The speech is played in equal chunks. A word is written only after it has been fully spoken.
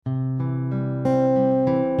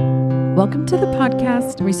Welcome to the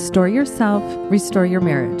podcast, Restore Yourself, Restore Your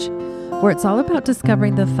Marriage, where it's all about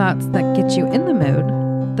discovering the thoughts that get you in the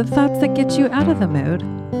mood, the thoughts that get you out of the mood,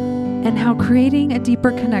 and how creating a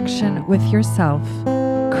deeper connection with yourself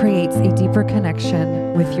creates a deeper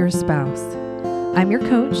connection with your spouse. I'm your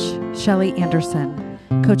coach, Shelly Anderson,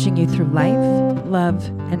 coaching you through life, love,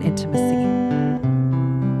 and intimacy.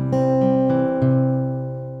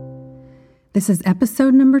 This is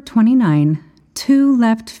episode number 29, Two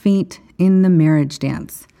Left Feet in the Marriage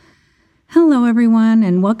Dance. Hello, everyone,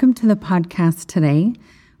 and welcome to the podcast today,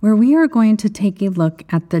 where we are going to take a look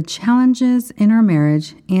at the challenges in our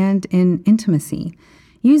marriage and in intimacy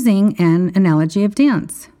using an analogy of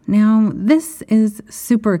dance. Now, this is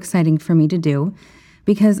super exciting for me to do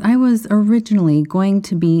because I was originally going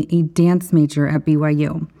to be a dance major at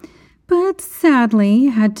BYU, but sadly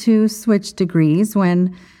had to switch degrees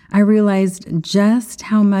when I realized just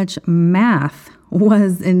how much math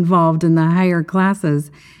was involved in the higher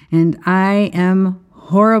classes, and I am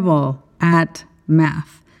horrible at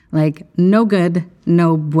math. Like, no good,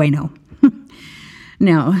 no bueno.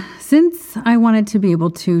 Now, since I wanted to be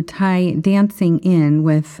able to tie dancing in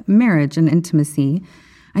with marriage and intimacy,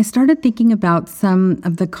 I started thinking about some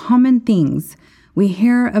of the common things we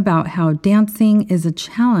hear about how dancing is a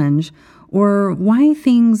challenge or why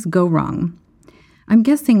things go wrong. I'm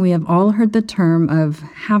guessing we have all heard the term of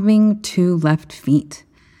having two left feet.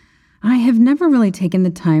 I have never really taken the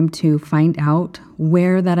time to find out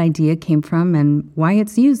where that idea came from and why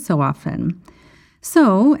it's used so often.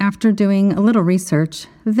 So, after doing a little research,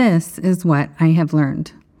 this is what I have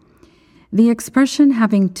learned. The expression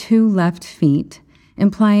having two left feet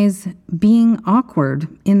implies being awkward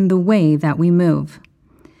in the way that we move.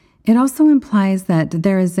 It also implies that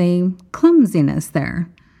there is a clumsiness there.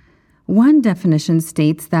 One definition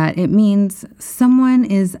states that it means someone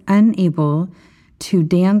is unable to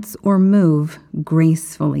dance or move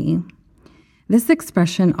gracefully. This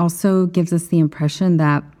expression also gives us the impression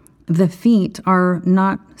that the feet are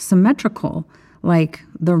not symmetrical like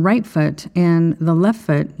the right foot and the left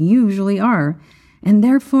foot usually are, and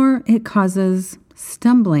therefore it causes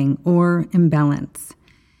stumbling or imbalance.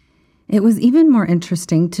 It was even more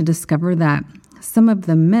interesting to discover that some of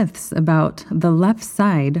the myths about the left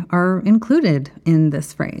side are included in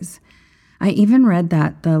this phrase. I even read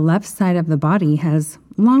that the left side of the body has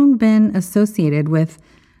long been associated with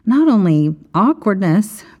not only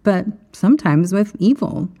awkwardness, but sometimes with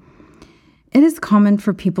evil. It is common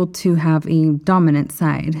for people to have a dominant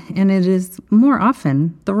side, and it is more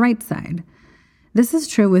often the right side. This is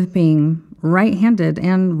true with being right-handed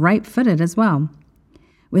and right-footed as well.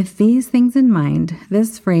 With these things in mind,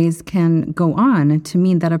 this phrase can go on to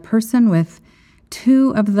mean that a person with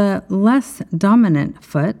two of the less dominant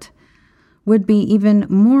foot would be even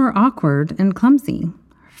more awkward and clumsy,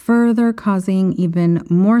 further causing even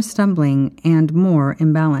more stumbling and more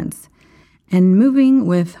imbalance, and moving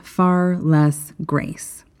with far less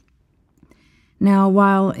grace. Now,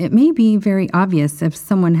 while it may be very obvious if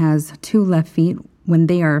someone has two left feet when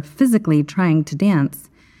they are physically trying to dance,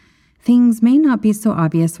 things may not be so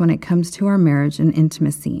obvious when it comes to our marriage and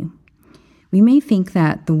intimacy. We may think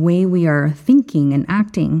that the way we are thinking and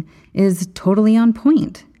acting is totally on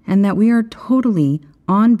point and that we are totally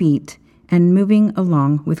on beat and moving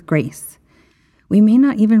along with grace. We may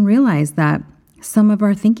not even realize that some of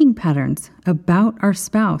our thinking patterns about our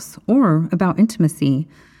spouse or about intimacy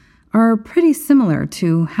are pretty similar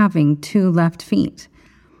to having two left feet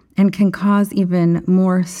and can cause even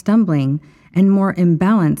more stumbling and more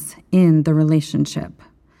imbalance in the relationship.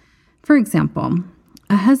 For example,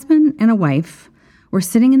 a husband and a wife were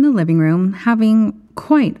sitting in the living room having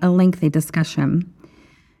quite a lengthy discussion.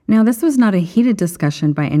 Now, this was not a heated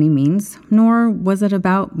discussion by any means, nor was it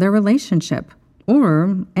about their relationship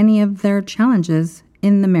or any of their challenges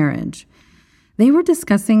in the marriage. They were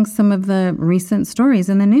discussing some of the recent stories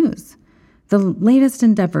in the news, the latest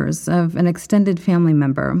endeavors of an extended family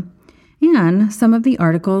member, and some of the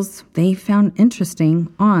articles they found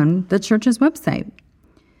interesting on the church's website.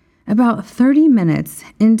 About 30 minutes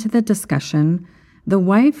into the discussion, the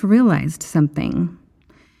wife realized something.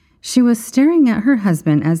 She was staring at her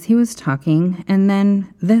husband as he was talking, and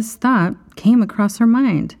then this thought came across her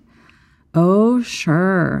mind. Oh,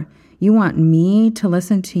 sure, you want me to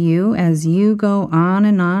listen to you as you go on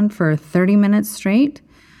and on for 30 minutes straight?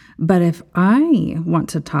 But if I want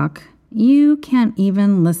to talk, you can't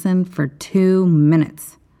even listen for 2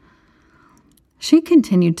 minutes. She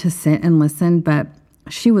continued to sit and listen, but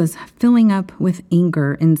she was filling up with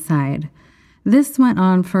anger inside. This went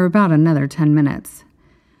on for about another 10 minutes.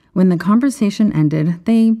 When the conversation ended,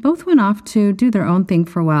 they both went off to do their own thing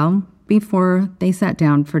for a while before they sat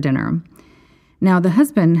down for dinner. Now, the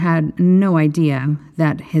husband had no idea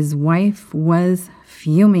that his wife was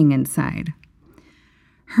fuming inside.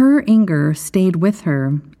 Her anger stayed with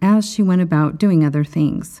her as she went about doing other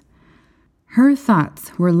things. Her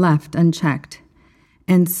thoughts were left unchecked,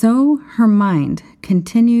 and so her mind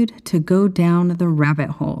continued to go down the rabbit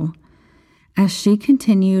hole. As she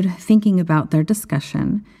continued thinking about their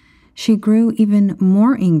discussion, she grew even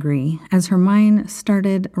more angry as her mind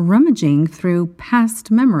started rummaging through past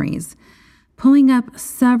memories, pulling up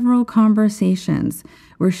several conversations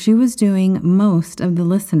where she was doing most of the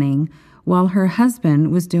listening while her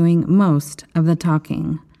husband was doing most of the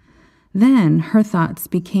talking. Then her thoughts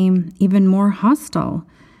became even more hostile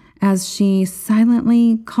as she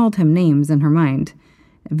silently called him names in her mind,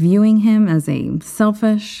 viewing him as a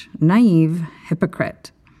selfish, naive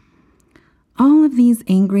hypocrite. All of these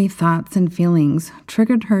angry thoughts and feelings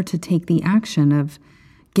triggered her to take the action of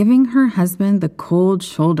giving her husband the cold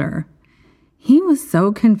shoulder. He was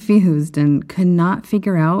so confused and could not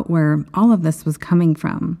figure out where all of this was coming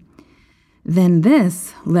from. Then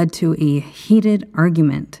this led to a heated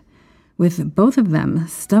argument, with both of them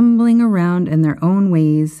stumbling around in their own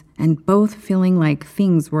ways and both feeling like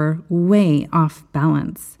things were way off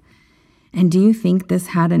balance. And do you think this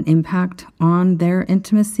had an impact on their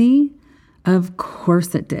intimacy? Of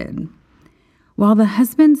course it did. While the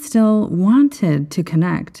husband still wanted to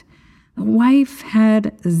connect, the wife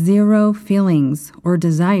had zero feelings or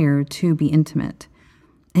desire to be intimate.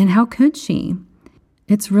 And how could she?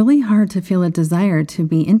 It's really hard to feel a desire to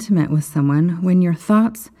be intimate with someone when your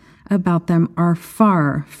thoughts about them are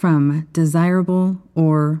far from desirable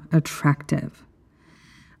or attractive.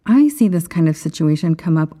 I see this kind of situation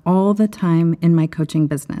come up all the time in my coaching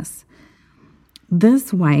business.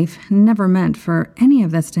 This wife never meant for any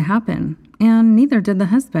of this to happen, and neither did the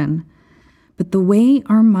husband. But the way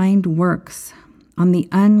our mind works on the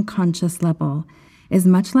unconscious level is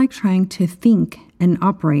much like trying to think and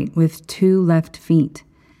operate with two left feet.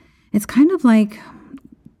 It's kind of like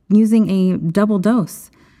using a double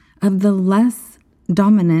dose of the less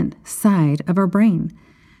dominant side of our brain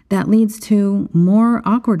that leads to more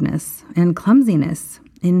awkwardness and clumsiness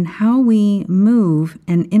in how we move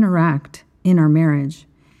and interact in our marriage.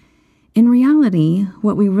 In reality,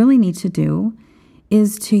 what we really need to do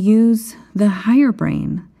is to use the higher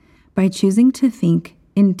brain by choosing to think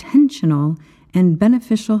intentional and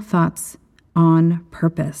beneficial thoughts on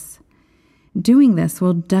purpose. Doing this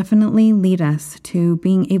will definitely lead us to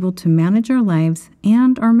being able to manage our lives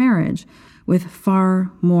and our marriage with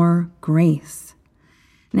far more grace.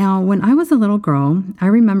 Now, when I was a little girl, I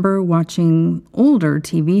remember watching older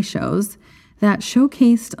TV shows that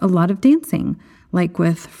showcased a lot of dancing, like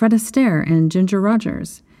with Fred Astaire and Ginger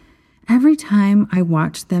Rogers. Every time I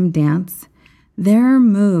watched them dance, their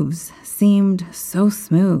moves seemed so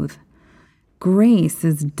smooth. Grace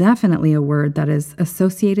is definitely a word that is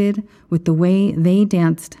associated with the way they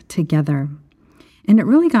danced together. And it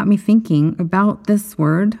really got me thinking about this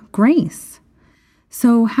word, grace.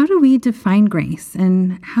 So how do we define grace,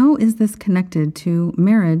 and how is this connected to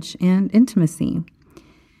marriage and intimacy?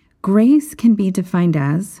 Grace can be defined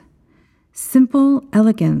as simple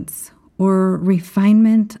elegance or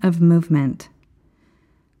refinement of movement,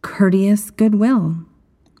 courteous goodwill,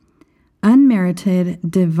 unmerited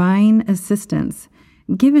divine assistance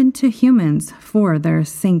given to humans for their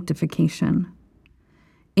sanctification,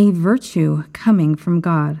 a virtue coming from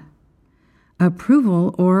God,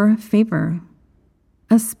 approval or favor,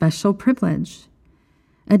 a special privilege,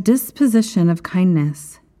 a disposition of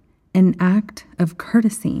kindness, an act of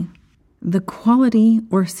courtesy, the quality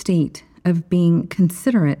or state of being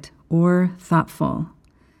considerate or thoughtful.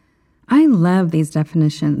 I love these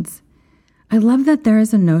definitions. I love that there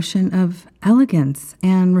is a notion of elegance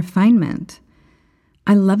and refinement.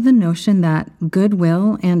 I love the notion that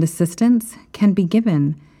goodwill and assistance can be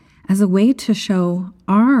given as a way to show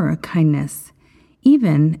our kindness,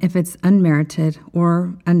 even if it's unmerited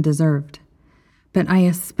or undeserved. But I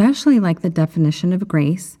especially like the definition of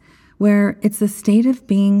grace, where it's a state of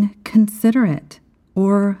being considerate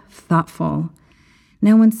or thoughtful.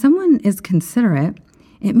 Now, when someone is considerate,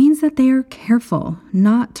 it means that they are careful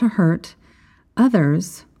not to hurt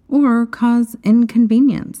others or cause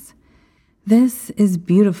inconvenience. This is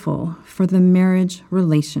beautiful for the marriage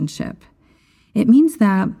relationship. It means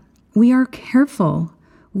that we are careful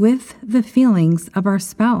with the feelings of our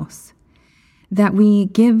spouse, that we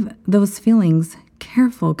give those feelings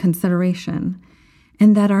careful consideration,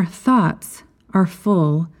 and that our thoughts are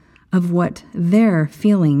full of what their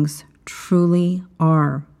feelings truly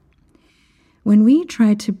are. When we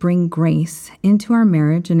try to bring grace into our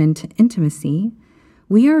marriage and into intimacy,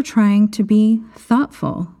 we are trying to be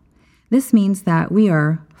thoughtful, This means that we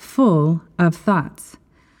are full of thoughts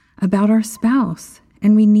about our spouse,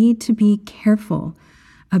 and we need to be careful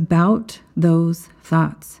about those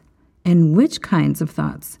thoughts and which kinds of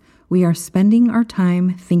thoughts we are spending our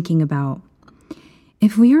time thinking about.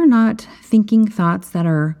 If we are not thinking thoughts that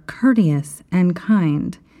are courteous and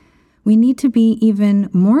kind, we need to be even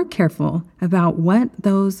more careful about what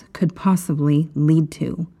those could possibly lead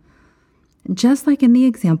to. Just like in the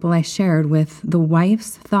example I shared with the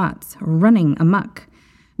wife's thoughts running amok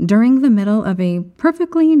during the middle of a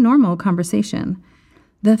perfectly normal conversation,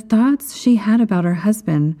 the thoughts she had about her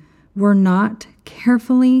husband were not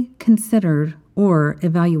carefully considered or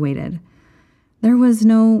evaluated. There was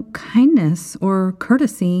no kindness or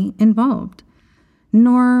courtesy involved,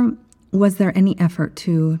 nor was there any effort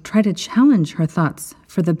to try to challenge her thoughts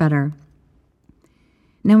for the better.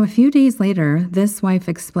 Now, a few days later, this wife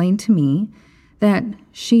explained to me that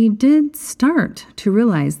she did start to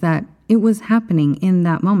realize that it was happening in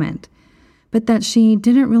that moment, but that she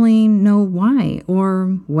didn't really know why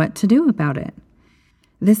or what to do about it.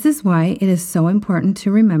 This is why it is so important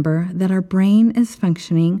to remember that our brain is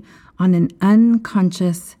functioning on an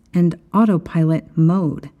unconscious and autopilot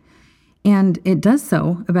mode, and it does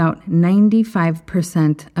so about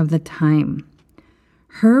 95% of the time.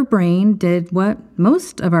 Her brain did what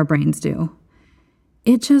most of our brains do.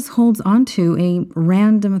 It just holds on to a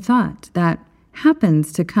random thought that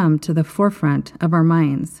happens to come to the forefront of our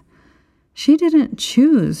minds. She didn't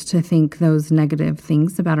choose to think those negative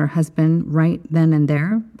things about her husband right then and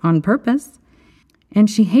there on purpose, and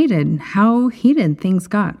she hated how heated things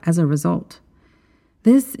got as a result.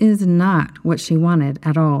 This is not what she wanted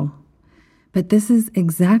at all. But this is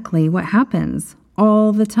exactly what happens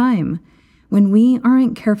all the time when we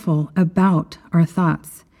aren't careful about our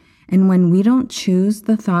thoughts and when we don't choose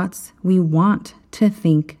the thoughts we want to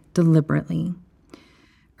think deliberately.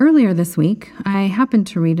 Earlier this week, I happened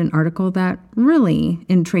to read an article that really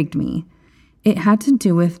intrigued me. It had to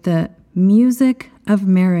do with the music of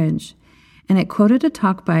marriage, and it quoted a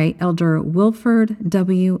talk by Elder Wilford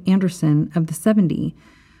W. Anderson of the 70,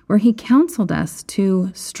 where he counseled us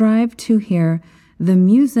to strive to hear the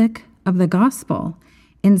music of the gospel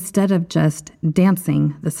instead of just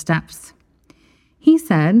dancing the steps. He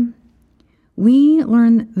said, "We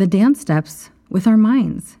learn the dance steps with our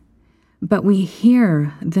minds, but we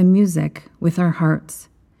hear the music with our hearts.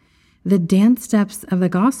 The dance steps of the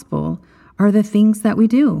gospel are the things that we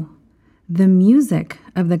do. The music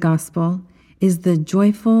of the gospel is the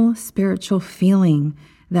joyful spiritual feeling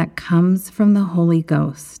that comes from the Holy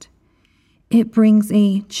Ghost. It brings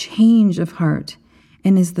a change of heart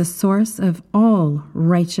and is the source of all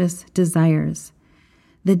righteous desires.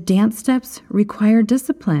 The dance steps require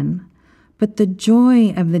discipline, but the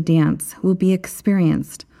joy of the dance will be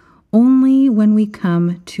experienced only when we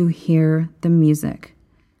come to hear the music."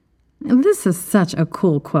 And this is such a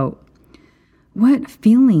cool quote. What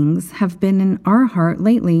feelings have been in our heart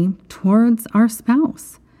lately towards our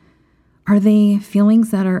spouse? Are they feelings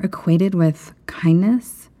that are equated with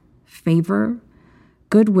kindness, favor,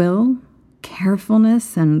 goodwill,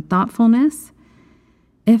 carefulness, and thoughtfulness?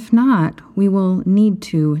 If not, we will need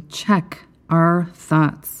to check our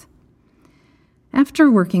thoughts. After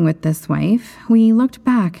working with this wife, we looked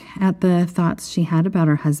back at the thoughts she had about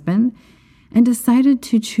her husband and decided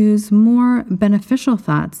to choose more beneficial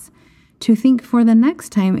thoughts to think for the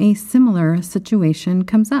next time a similar situation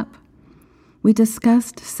comes up. We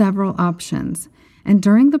discussed several options, and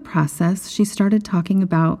during the process, she started talking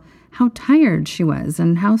about how tired she was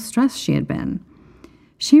and how stressed she had been.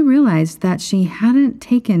 She realized that she hadn't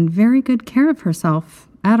taken very good care of herself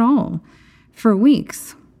at all for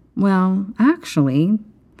weeks. Well, actually,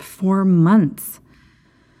 for months.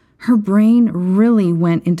 Her brain really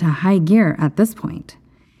went into high gear at this point,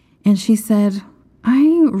 and she said,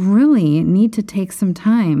 "I really need to take some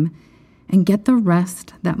time and get the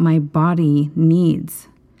rest that my body needs."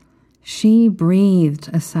 She breathed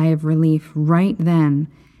a sigh of relief right then,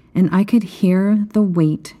 and I could hear the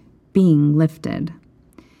weight being lifted.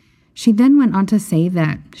 She then went on to say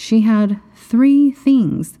that she had 3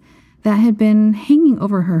 things that had been hanging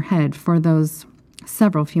over her head for those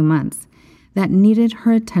several few months that needed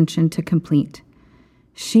her attention to complete.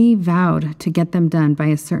 She vowed to get them done by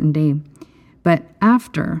a certain day, but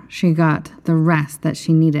after she got the rest that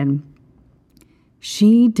she needed,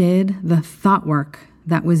 she did the thought work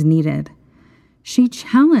that was needed. She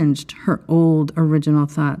challenged her old original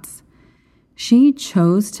thoughts. She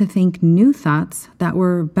chose to think new thoughts that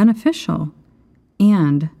were beneficial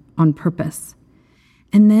and on purpose.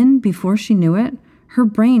 And then, before she knew it, her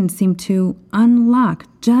brain seemed to unlock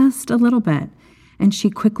just a little bit, and she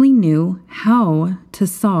quickly knew how to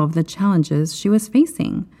solve the challenges she was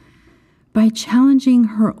facing. By challenging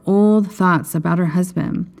her old thoughts about her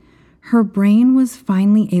husband, her brain was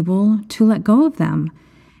finally able to let go of them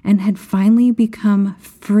and had finally become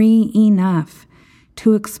free enough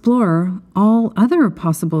to explore all other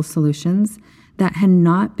possible solutions that had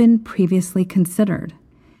not been previously considered.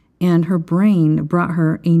 And her brain brought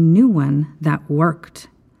her a new one that worked.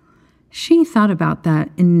 She thought about that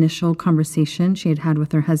initial conversation she had had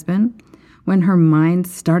with her husband when her mind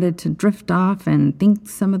started to drift off and think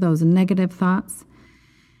some of those negative thoughts.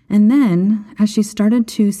 And then, as she started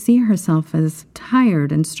to see herself as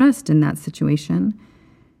tired and stressed in that situation,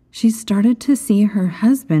 she started to see her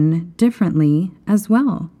husband differently as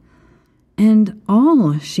well. And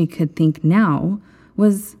all she could think now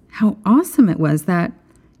was how awesome it was that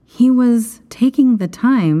he was taking the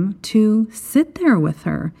time to sit there with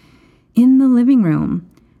her in the living room,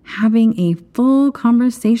 having a full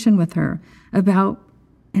conversation with her about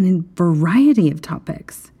a variety of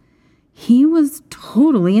topics. He was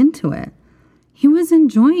totally into it. He was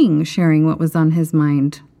enjoying sharing what was on his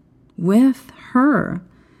mind with her.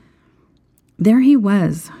 There he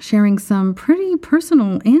was, sharing some pretty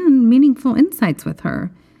personal and meaningful insights with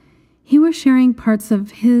her. He was sharing parts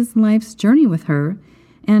of his life's journey with her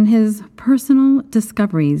and his personal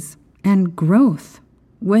discoveries and growth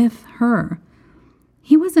with her.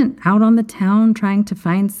 He wasn't out on the town trying to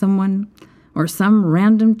find someone or some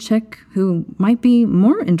random chick who might be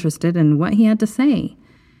more interested in what he had to say.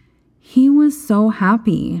 He was so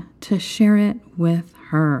happy to share it with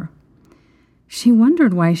her. She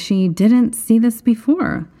wondered why she didn't see this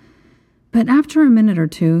before, but after a minute or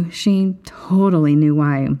two, she totally knew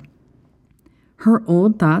why. Her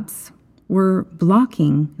old thoughts were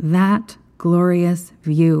blocking that glorious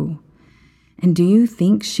view. And do you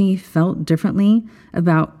think she felt differently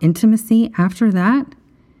about intimacy after that?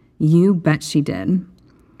 You bet she did.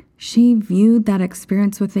 She viewed that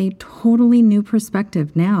experience with a totally new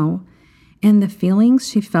perspective now, and the feelings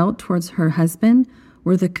she felt towards her husband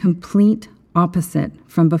were the complete opposite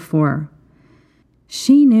from before.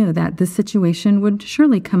 She knew that this situation would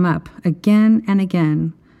surely come up again and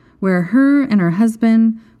again, where her and her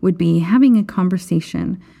husband would be having a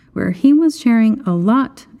conversation where he was sharing a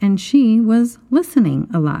lot and she was listening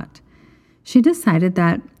a lot. She decided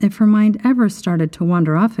that if her mind ever started to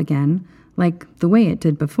wander off again, like the way it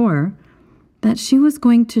did before, that she was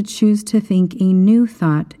going to choose to think a new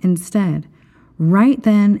thought instead, right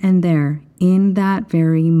then and there, in that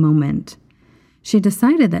very moment. She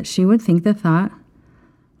decided that she would think the thought,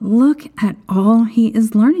 look at all he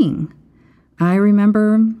is learning. I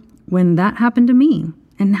remember when that happened to me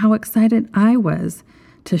and how excited I was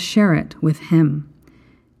to share it with him.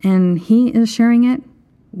 And he is sharing it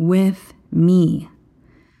with me.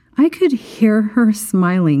 I could hear her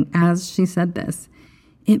smiling as she said this.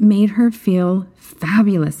 It made her feel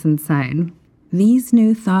fabulous inside. These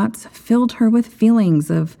new thoughts filled her with feelings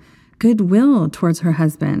of goodwill towards her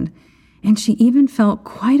husband, and she even felt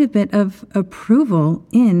quite a bit of approval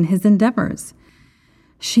in his endeavors.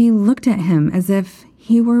 She looked at him as if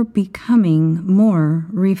he were becoming more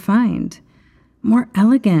refined, more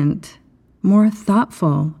elegant, more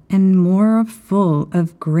thoughtful, and more full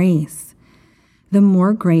of grace. The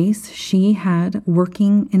more grace she had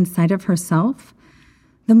working inside of herself,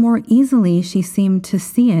 the more easily she seemed to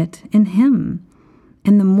see it in him.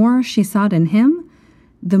 And the more she saw it in him,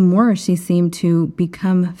 the more she seemed to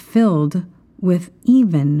become filled with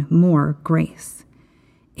even more grace.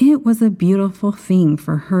 It was a beautiful thing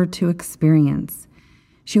for her to experience.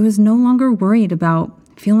 She was no longer worried about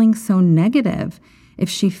feeling so negative if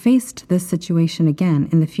she faced this situation again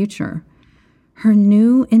in the future. Her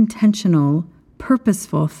new intentional,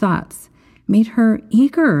 purposeful thoughts made her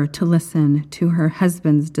eager to listen to her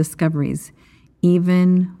husband's discoveries,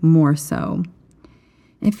 even more so.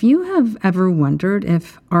 If you have ever wondered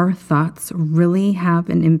if our thoughts really have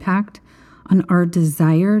an impact on our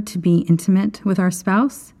desire to be intimate with our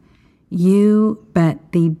spouse, you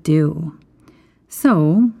bet they do.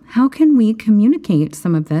 So, how can we communicate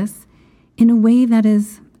some of this in a way that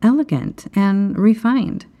is elegant and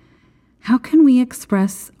refined? How can we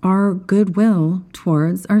express our goodwill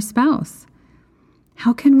towards our spouse?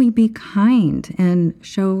 How can we be kind and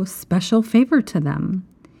show special favor to them?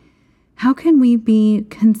 How can we be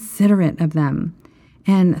considerate of them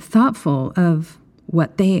and thoughtful of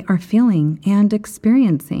what they are feeling and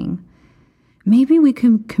experiencing? Maybe we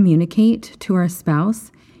can communicate to our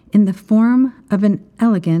spouse in the form of an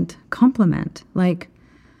elegant compliment, like,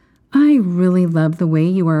 "I really love the way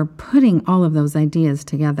you are putting all of those ideas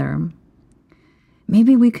together."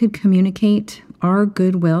 Maybe we could communicate our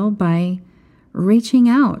goodwill by reaching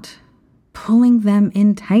out, pulling them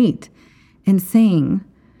in tight, and saying,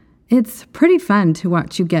 it's pretty fun to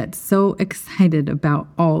watch you get so excited about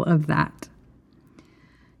all of that.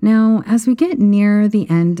 Now, as we get near the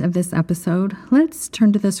end of this episode, let's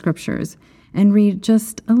turn to the scriptures and read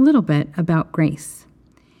just a little bit about grace.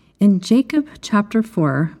 In Jacob chapter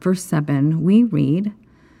 4, verse 7, we read,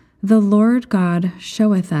 "The Lord God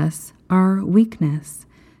showeth us our weakness,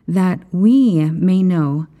 that we may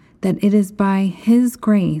know that it is by his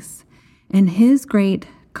grace and his great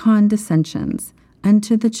condescensions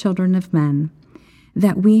unto the children of men,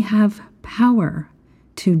 that we have power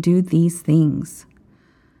to do these things."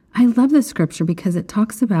 I love this scripture because it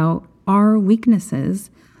talks about our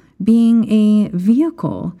weaknesses being a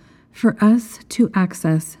vehicle for us to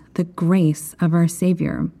access the grace of our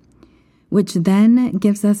Savior, which then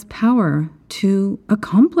gives us power to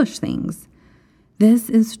accomplish things. This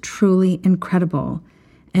is truly incredible,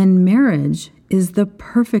 and marriage is the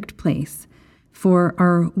perfect place for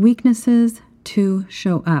our weaknesses to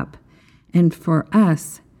show up and for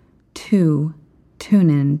us to tune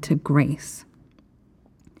in to grace.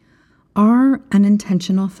 Our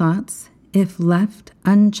unintentional thoughts, if left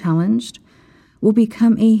unchallenged, will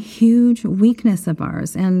become a huge weakness of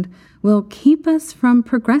ours and will keep us from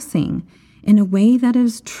progressing in a way that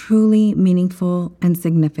is truly meaningful and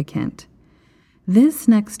significant. This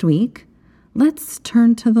next week, let's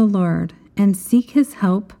turn to the Lord and seek his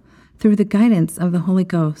help through the guidance of the Holy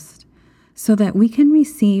Ghost so that we can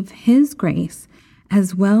receive his grace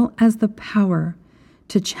as well as the power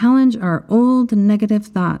to challenge our old negative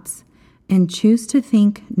thoughts and choose to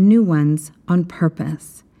think new ones on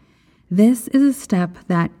purpose. This is a step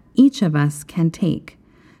that each of us can take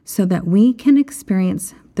so that we can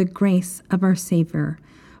experience the grace of our Savior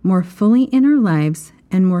more fully in our lives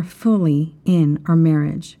and more fully in our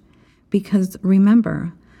marriage. Because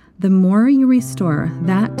remember, the more you restore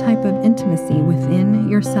that type of intimacy within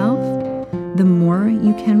yourself, the more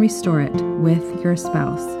you can restore it with your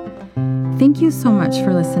spouse. Thank you so much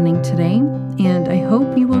for listening today, and I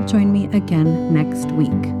hope you will join me again next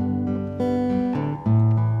week.